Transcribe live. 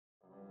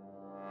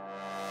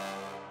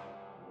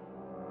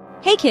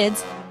Hey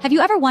kids, have you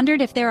ever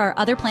wondered if there are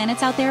other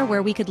planets out there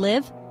where we could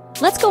live?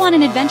 Let's go on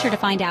an adventure to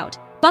find out.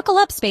 Buckle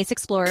up, space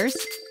explorers.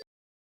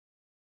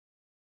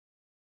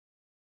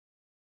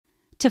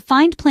 To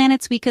find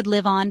planets we could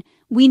live on,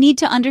 we need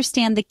to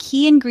understand the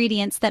key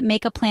ingredients that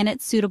make a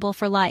planet suitable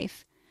for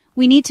life.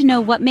 We need to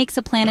know what makes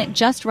a planet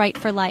just right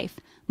for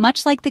life,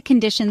 much like the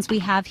conditions we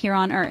have here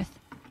on Earth.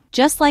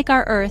 Just like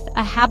our Earth,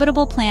 a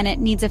habitable planet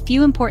needs a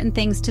few important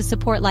things to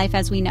support life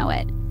as we know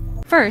it.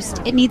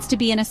 First, it needs to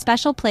be in a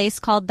special place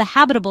called the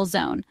habitable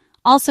zone,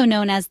 also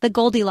known as the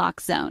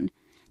Goldilocks zone.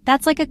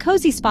 That's like a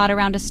cozy spot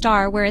around a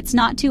star where it's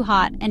not too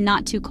hot and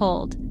not too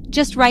cold.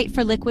 Just right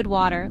for liquid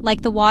water,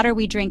 like the water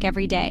we drink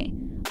every day.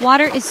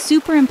 Water is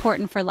super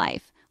important for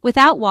life.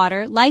 Without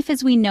water, life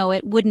as we know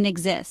it wouldn't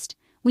exist.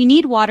 We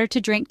need water to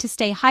drink to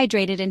stay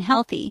hydrated and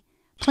healthy.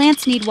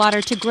 Plants need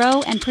water to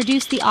grow and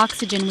produce the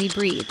oxygen we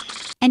breathe.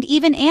 And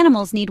even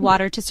animals need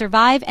water to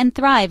survive and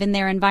thrive in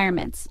their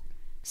environments.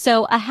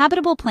 So, a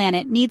habitable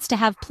planet needs to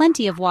have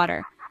plenty of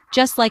water,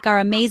 just like our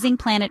amazing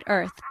planet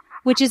Earth,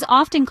 which is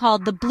often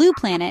called the blue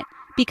planet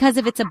because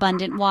of its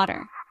abundant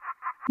water.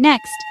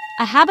 Next,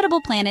 a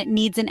habitable planet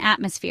needs an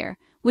atmosphere,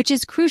 which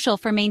is crucial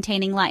for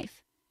maintaining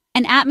life.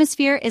 An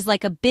atmosphere is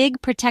like a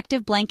big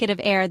protective blanket of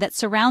air that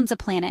surrounds a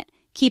planet,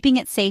 keeping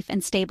it safe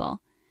and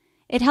stable.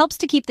 It helps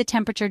to keep the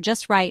temperature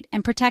just right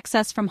and protects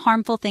us from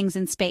harmful things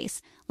in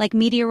space, like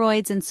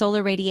meteoroids and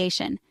solar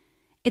radiation.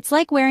 It's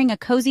like wearing a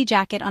cozy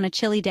jacket on a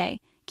chilly day,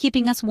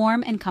 keeping us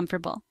warm and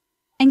comfortable.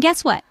 And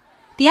guess what?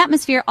 The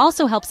atmosphere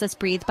also helps us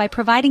breathe by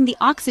providing the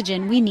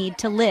oxygen we need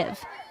to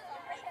live.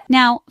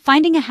 Now,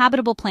 finding a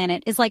habitable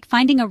planet is like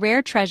finding a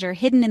rare treasure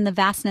hidden in the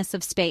vastness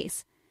of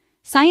space.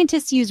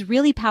 Scientists use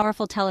really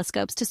powerful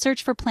telescopes to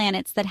search for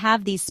planets that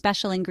have these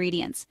special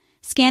ingredients,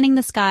 scanning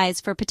the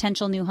skies for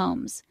potential new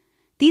homes.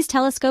 These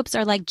telescopes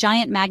are like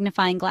giant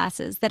magnifying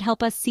glasses that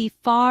help us see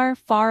far,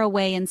 far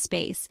away in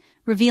space,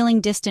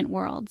 revealing distant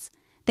worlds.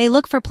 They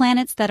look for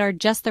planets that are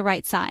just the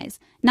right size,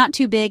 not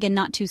too big and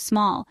not too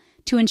small,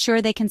 to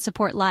ensure they can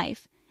support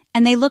life.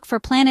 And they look for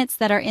planets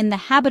that are in the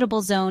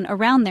habitable zone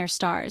around their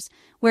stars,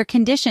 where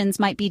conditions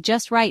might be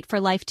just right for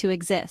life to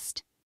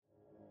exist.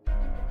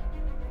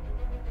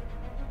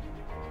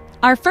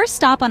 Our first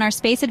stop on our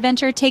space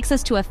adventure takes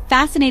us to a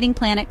fascinating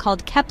planet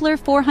called Kepler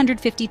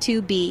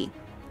 452b.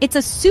 It's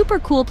a super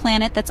cool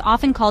planet that's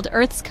often called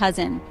Earth's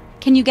cousin.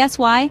 Can you guess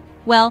why?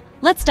 Well,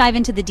 let's dive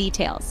into the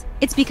details.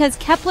 It's because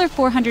Kepler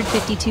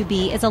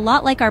 452b is a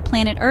lot like our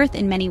planet Earth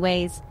in many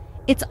ways.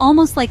 It's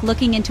almost like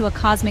looking into a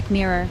cosmic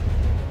mirror.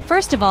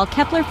 First of all,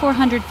 Kepler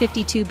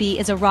 452b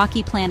is a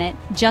rocky planet,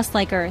 just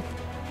like Earth.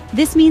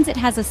 This means it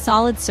has a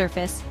solid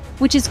surface,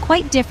 which is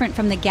quite different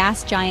from the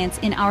gas giants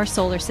in our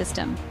solar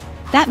system.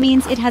 That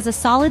means it has a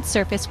solid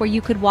surface where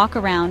you could walk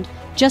around,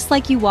 just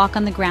like you walk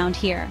on the ground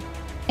here.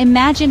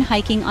 Imagine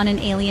hiking on an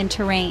alien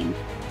terrain.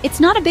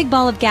 It's not a big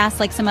ball of gas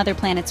like some other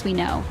planets we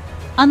know.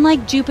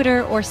 Unlike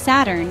Jupiter or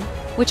Saturn,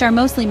 which are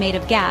mostly made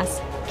of gas,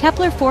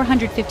 Kepler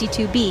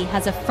 452b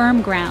has a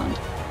firm ground.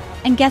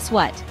 And guess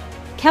what?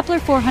 Kepler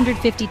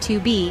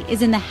 452b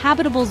is in the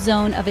habitable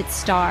zone of its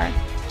star,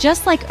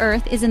 just like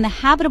Earth is in the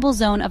habitable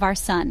zone of our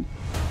Sun.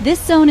 This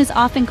zone is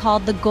often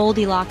called the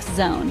Goldilocks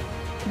zone.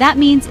 That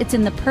means it's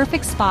in the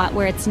perfect spot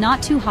where it's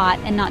not too hot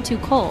and not too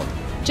cold,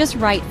 just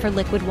right for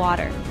liquid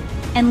water.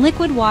 And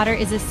liquid water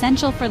is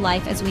essential for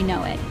life as we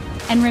know it.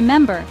 And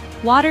remember,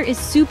 water is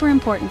super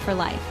important for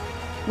life.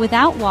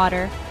 Without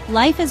water,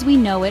 life as we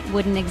know it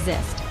wouldn't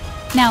exist.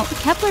 Now,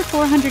 Kepler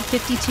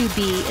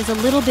 452b is a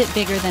little bit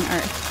bigger than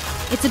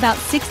Earth. It's about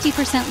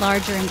 60%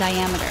 larger in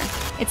diameter.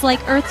 It's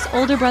like Earth's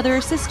older brother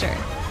or sister.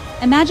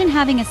 Imagine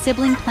having a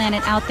sibling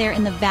planet out there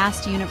in the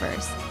vast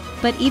universe.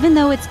 But even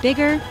though it's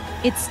bigger,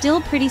 it's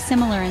still pretty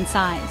similar in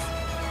size.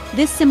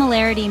 This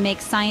similarity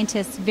makes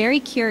scientists very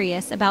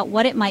curious about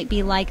what it might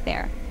be like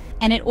there,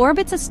 and it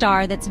orbits a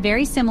star that's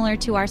very similar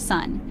to our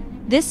Sun.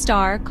 This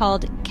star,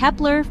 called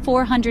Kepler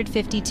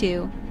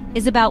 452,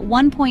 is about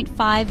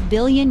 1.5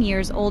 billion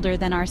years older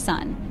than our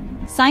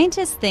Sun.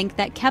 Scientists think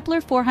that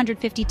Kepler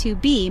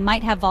 452b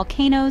might have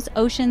volcanoes,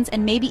 oceans,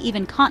 and maybe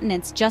even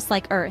continents just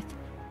like Earth.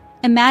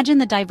 Imagine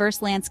the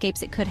diverse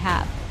landscapes it could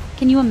have.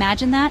 Can you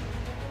imagine that?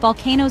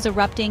 Volcanoes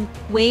erupting,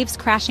 waves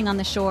crashing on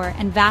the shore,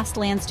 and vast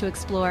lands to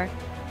explore.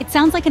 It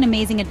sounds like an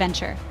amazing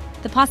adventure.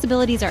 The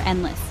possibilities are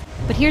endless.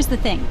 But here's the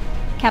thing.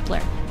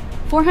 Kepler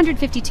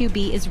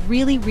 452b is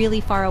really,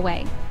 really far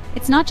away.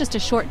 It's not just a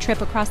short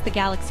trip across the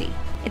galaxy.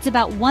 It's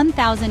about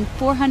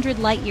 1,400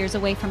 light-years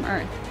away from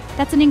Earth.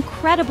 That's an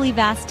incredibly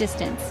vast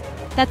distance.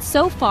 That's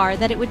so far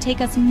that it would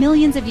take us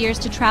millions of years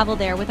to travel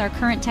there with our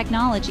current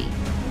technology.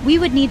 We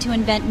would need to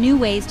invent new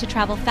ways to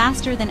travel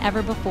faster than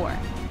ever before.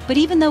 But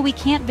even though we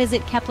can't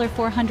visit Kepler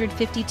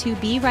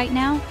 452b right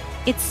now,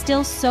 it's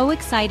still so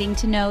exciting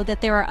to know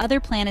that there are other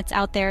planets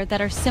out there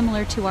that are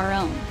similar to our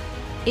own.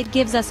 It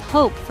gives us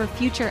hope for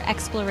future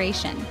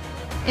exploration.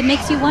 It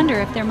makes you wonder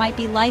if there might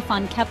be life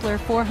on Kepler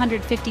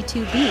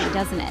 452b,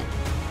 doesn't it?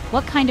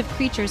 What kind of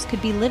creatures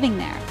could be living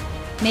there?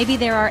 Maybe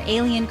there are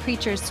alien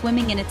creatures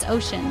swimming in its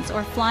oceans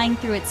or flying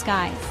through its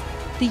skies.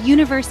 The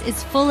universe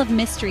is full of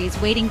mysteries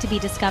waiting to be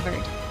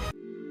discovered.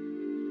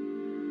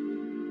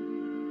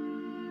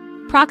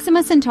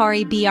 Proxima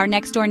Centauri b, our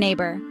next-door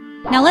neighbor.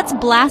 Now let's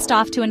blast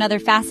off to another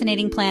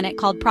fascinating planet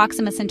called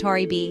Proxima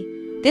Centauri b.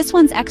 This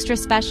one's extra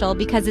special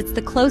because it's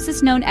the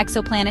closest known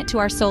exoplanet to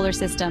our solar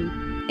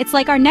system. It's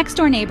like our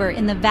next-door neighbor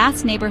in the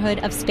vast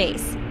neighborhood of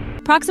space.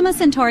 Proxima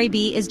Centauri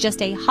b is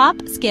just a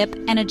hop, skip,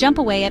 and a jump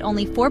away at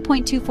only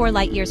 4.24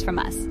 light-years from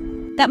us.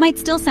 That might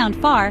still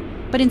sound far,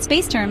 but in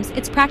space terms,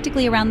 it's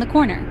practically around the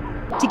corner.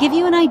 To give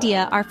you an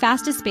idea, our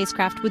fastest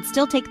spacecraft would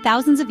still take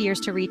thousands of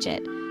years to reach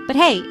it. But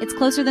hey, it's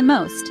closer than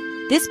most.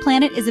 This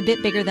planet is a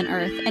bit bigger than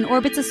Earth and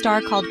orbits a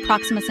star called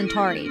Proxima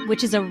Centauri,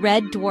 which is a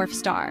red dwarf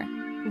star.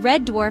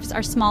 Red dwarfs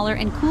are smaller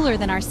and cooler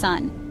than our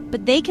sun,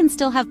 but they can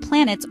still have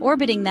planets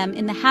orbiting them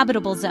in the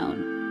habitable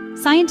zone.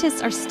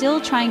 Scientists are still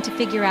trying to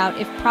figure out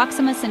if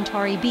Proxima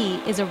Centauri b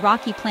is a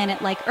rocky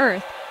planet like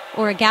Earth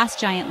or a gas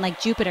giant like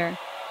Jupiter.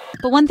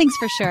 But one thing's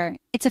for sure,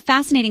 it's a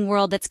fascinating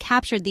world that's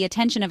captured the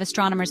attention of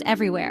astronomers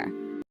everywhere.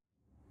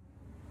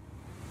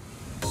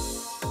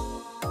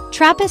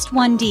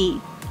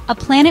 TRAPPIST-1d, a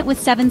planet with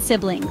 7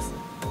 siblings.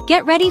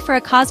 Get ready for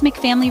a cosmic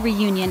family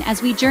reunion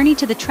as we journey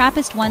to the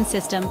TRAPPIST-1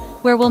 system,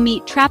 where we'll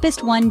meet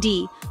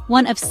TRAPPIST-1d,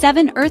 one of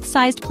 7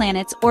 Earth-sized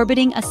planets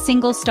orbiting a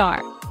single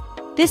star.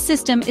 This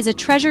system is a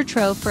treasure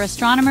trove for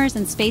astronomers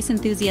and space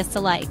enthusiasts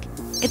alike.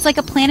 It's like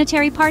a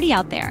planetary party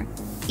out there.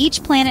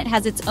 Each planet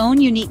has its own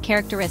unique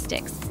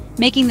characteristics,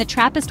 making the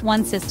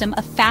TRAPPIST-1 system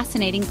a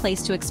fascinating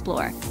place to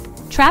explore.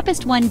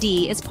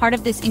 TRAPPIST-1d is part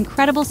of this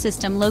incredible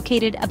system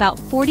located about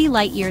 40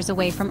 light-years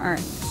away from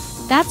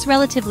Earth. That's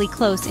relatively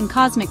close in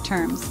cosmic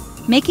terms,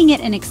 making it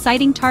an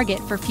exciting target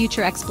for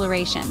future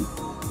exploration.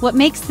 What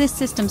makes this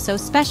system so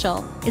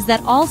special is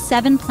that all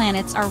 7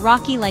 planets are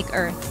rocky like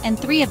Earth, and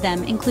 3 of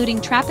them, including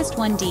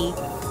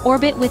TRAPPIST-1d,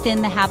 orbit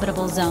within the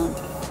habitable zone.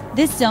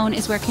 This zone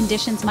is where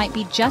conditions might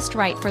be just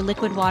right for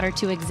liquid water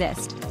to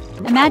exist.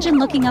 Imagine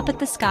looking up at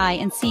the sky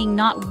and seeing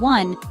not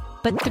 1,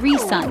 but 3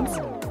 suns.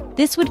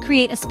 This would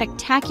create a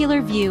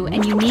spectacular view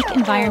and unique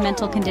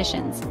environmental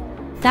conditions.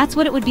 That's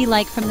what it would be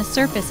like from the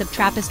surface of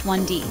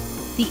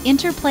TRAPPIST-1d. The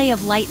interplay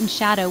of light and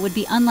shadow would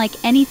be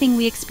unlike anything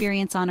we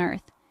experience on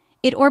Earth.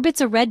 It orbits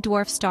a red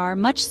dwarf star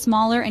much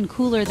smaller and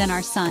cooler than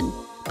our sun,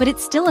 but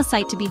it's still a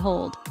sight to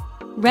behold.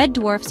 Red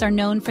dwarfs are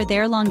known for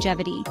their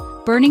longevity,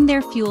 burning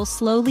their fuel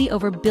slowly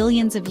over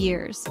billions of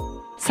years.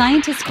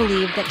 Scientists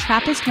believe that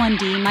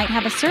TRAPPIST-1d might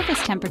have a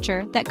surface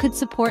temperature that could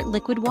support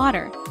liquid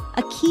water,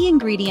 a key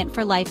ingredient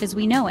for life as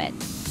we know it.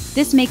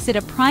 This makes it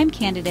a prime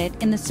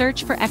candidate in the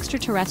search for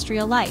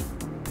extraterrestrial life.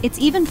 It's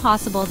even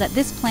possible that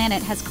this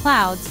planet has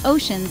clouds,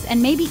 oceans,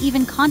 and maybe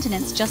even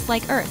continents just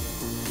like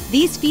Earth.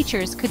 These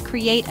features could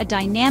create a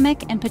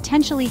dynamic and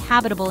potentially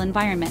habitable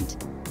environment.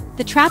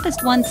 The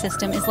TRAPPIST-1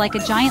 system is like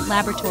a giant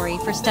laboratory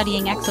for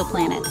studying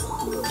exoplanets.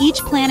 Each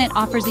planet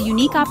offers a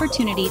unique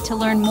opportunity to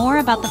learn more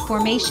about the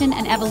formation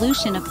and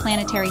evolution of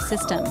planetary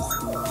systems.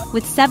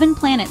 With 7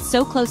 planets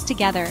so close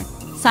together,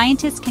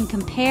 scientists can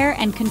compare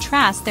and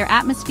contrast their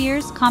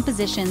atmospheres,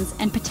 compositions,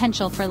 and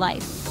potential for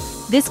life.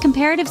 This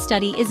comparative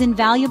study is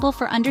invaluable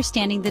for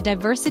understanding the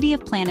diversity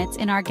of planets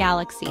in our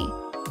galaxy.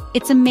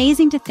 It's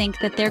amazing to think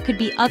that there could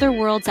be other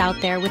worlds out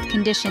there with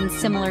conditions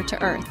similar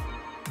to Earth.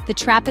 The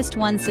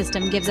TRAPPIST-1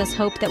 system gives us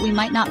hope that we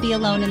might not be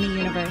alone in the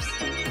universe.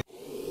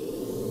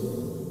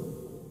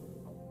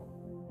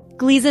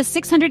 Gliese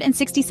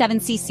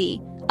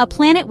 667cc, a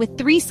planet with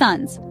 3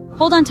 suns.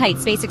 Hold on tight,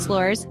 space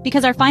explorers,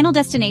 because our final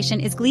destination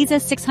is Gliese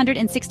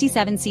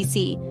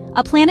 667cc,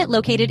 a planet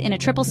located in a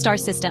triple star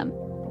system.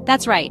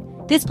 That's right,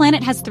 this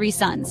planet has 3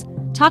 suns.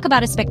 Talk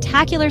about a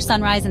spectacular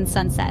sunrise and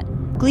sunset.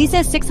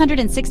 Gliese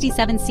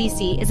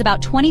 667cc is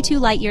about 22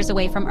 light-years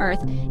away from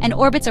Earth and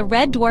orbits a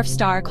red dwarf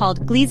star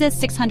called Gliese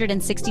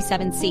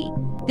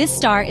 667c. This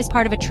star is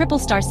part of a triple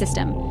star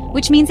system,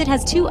 which means it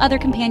has 2 other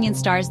companion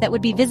stars that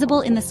would be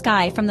visible in the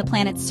sky from the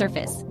planet's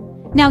surface.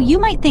 Now, you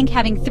might think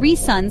having 3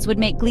 suns would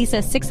make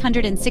Gliese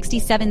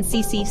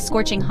 667cc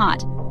scorching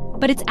hot,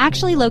 but it's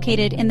actually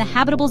located in the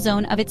habitable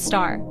zone of its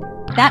star.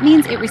 That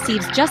means it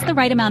receives just the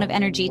right amount of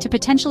energy to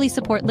potentially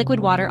support liquid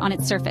water on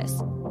its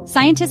surface.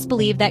 Scientists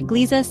believe that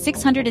Gliese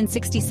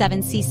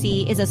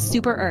 667cc is a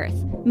super-Earth,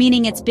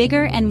 meaning it's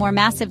bigger and more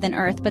massive than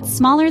Earth but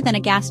smaller than a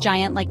gas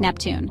giant like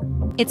Neptune.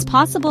 It's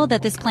possible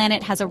that this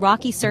planet has a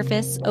rocky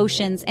surface,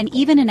 oceans, and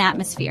even an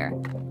atmosphere.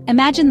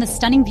 Imagine the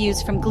stunning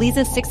views from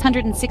Gliese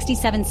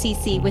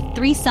 667cc with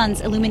 3 suns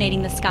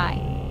illuminating the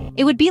sky.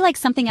 It would be like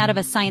something out of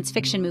a science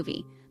fiction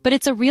movie, but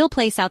it's a real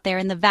place out there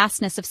in the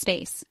vastness of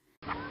space.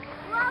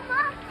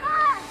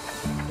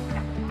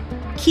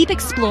 Keep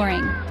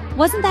exploring.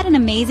 Wasn't that an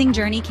amazing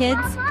journey,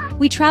 kids?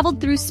 We traveled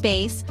through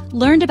space,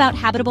 learned about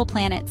habitable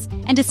planets,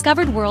 and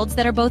discovered worlds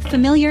that are both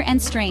familiar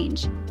and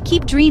strange.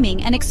 Keep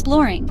dreaming and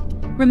exploring.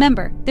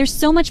 Remember, there's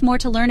so much more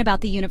to learn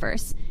about the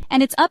universe,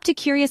 and it's up to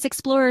curious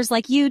explorers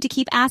like you to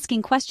keep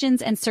asking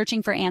questions and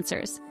searching for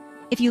answers.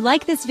 If you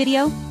like this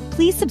video,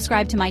 please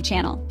subscribe to my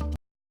channel.